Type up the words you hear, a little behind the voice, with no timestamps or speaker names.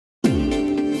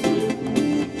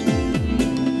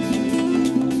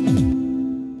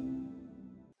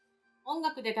音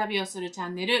楽で旅をするチャ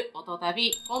ンネル、音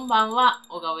旅。こんばんは、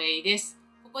小川栄です。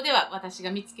ここでは私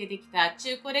が見つけてきた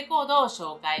中古レコードを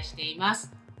紹介していま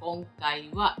す。今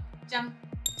回は、じゃん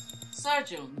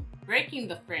Surgeon Breaking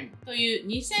the Frame という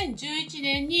2011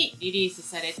年にリリース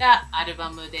されたアルバ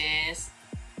ムです。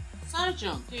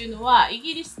Surgeon というのはイ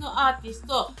ギリスのアーティス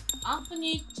ト、アント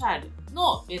ニー・チャイルド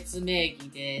の別名義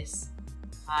です。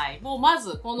はい。もうま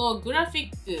ずこのグラフィ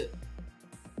ック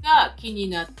が気に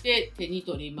なって手に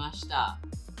取りました。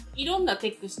いろんなテ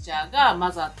クスチャーが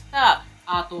混ざった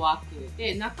アートワーク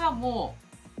で、中も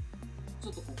ち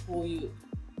ょっとこういう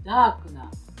ダーク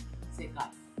な世界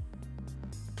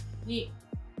に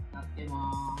なって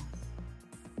ます。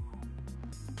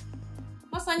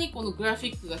まさにこのグラフ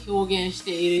ィックが表現して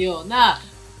いるような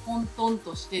混沌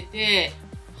としてて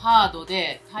ハード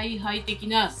で退廃的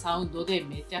なサウンドで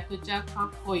めちゃくちゃ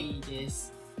かっこいいで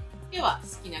す。では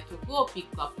好きな曲をピ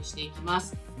ックアップしていきま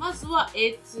す。まずは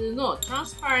A2 の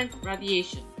Transparent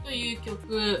Radiation という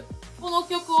曲。この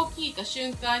曲を聴いた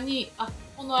瞬間に、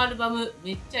このアルバム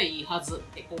めっちゃいいはずっ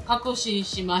て確信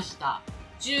しました。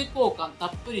重厚感た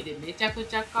っぷりでめちゃく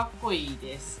ちゃかっこいい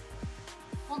です。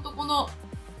ほんとこの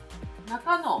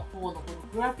中の方のこの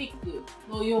グラフィック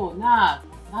のような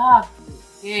ダ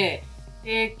ークで、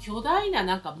巨大な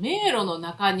迷路の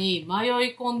中に迷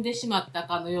い込んでしまった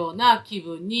かのような気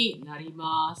分になり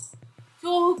ます。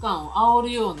恐怖感を煽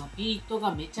るようなビート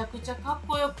がめちゃくちゃかっ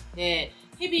こよくて、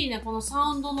ヘビーなこのサ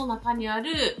ウンドの中にあ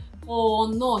る高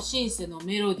音のシンセの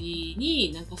メロディー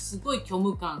にすごい虚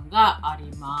無感があ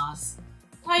ります。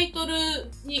タイトル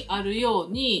にあるよ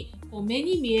うに、目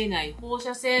に見えない放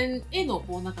射線への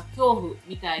恐怖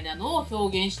みたいなのを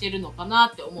表現してるのか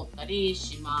なって思ったり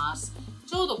します。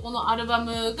ちょうどこのアルバ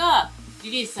ムが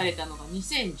リリースされたのが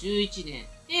2011年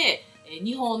で、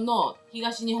日本の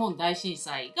東日本大震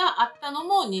災があったの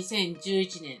も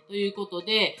2011年ということ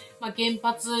で、原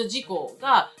発事故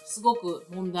がすごく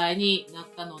問題になっ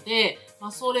たので、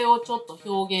それをちょっと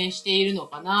表現しているの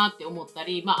かなって思った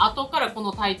り、後からこ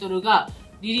のタイトルが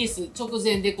リリース直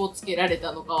前で付けられ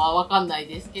たのかはわかんない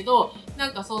ですけど、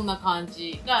そんな感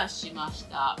じがしまし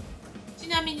た。ち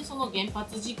なみにその原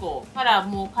発事故から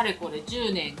もうかれこれ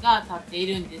10年が経ってい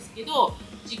るんですけど、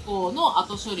事故の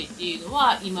後処理っていうの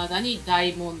は未だに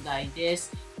大問題で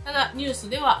す。ただニュース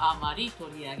ではあまり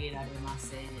取り上げられま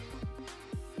せん。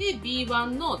で、B1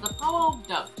 の The Power of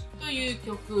Doubt という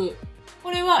曲。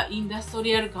これはインダスト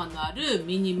リアル感のある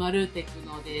ミニマルテク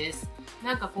ノです。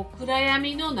暗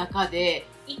闇の中で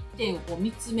一点を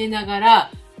見つめなが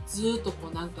らずーっと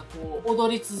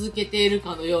踊り続けている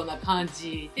かのような感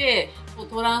じで、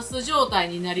トランス状態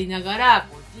になりながら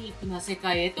ディープな世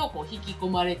界へと引き込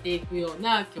まれていくよう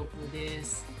な曲で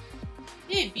す。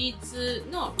で、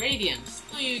B2 の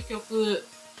Radiance という曲。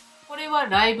これは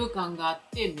ライブ感があっ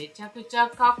てめちゃくちゃ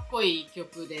かっこいい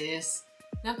曲です。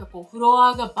フロ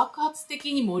アが爆発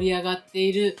的に盛り上がって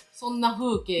いる、そんな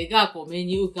風景が目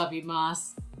に浮かびま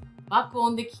す。爆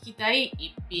音で聴きたい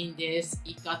一品です。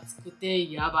いかつくて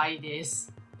やばいで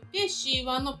す。で、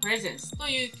C1 の Presence と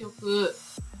いう曲。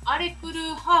荒れ狂う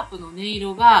ハープの音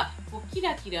色が、キ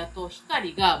ラキラと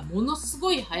光がものす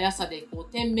ごい速さで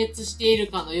点滅してい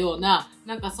るかのような、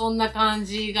そんな感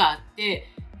じがあって、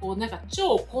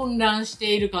超混乱し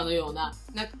ているかのような、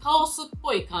カオスっ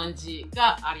ぽい感じ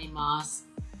があります。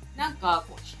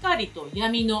光と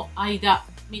闇の間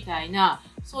みたいな、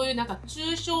そういう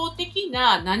抽象的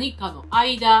な何かの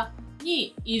間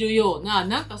にいるような、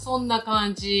そんな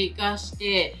感じがし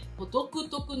て、独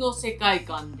特の世界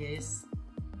観です。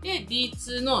で、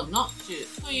B2 の Not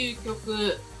To という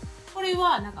曲。これ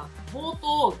は冒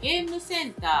頭ゲームセ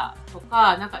ンターと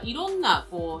か、いろんな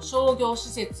商業施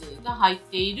設が入っ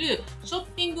ているショッ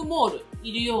ピングモール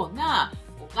いるような、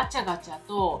ガチャガチャ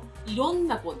といろん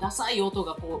なダサい音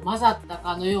が混ざった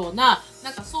かのような、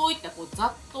そういった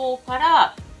雑踏か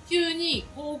ら急に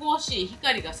神々しい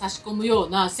光が差し込むよう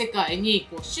な世界に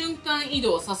瞬間移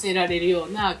動させられるよ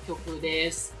うな曲で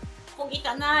す。小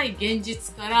汚い現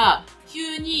実から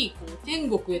急に天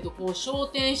国へと昇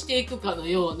天していくかの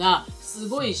ようなす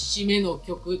ごい締めの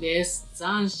曲です。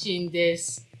斬新で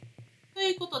す。と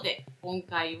いうことで、今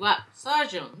回は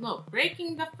Surgeon の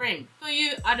Breaking the Frame と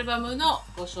いうアルバムの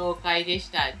ご紹介でし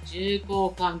た。重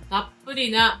厚感たっぷ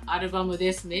りなアルバム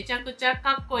です。めちゃくちゃ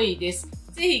かっこいいです。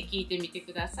ぜひ聴いてみて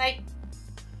ください。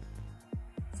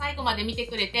最後まで見て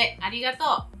くれてありがと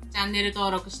う。チャンネル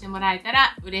登録してもらえた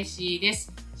ら嬉しいで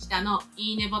す。下の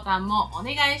いいねボタンもお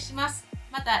願いします。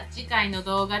また次回の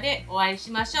動画でお会い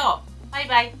しましょう。バイ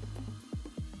バイ。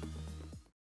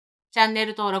チャンネ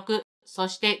ル登録、そ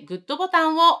してグッドボタ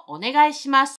ンをお願いし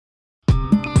ます。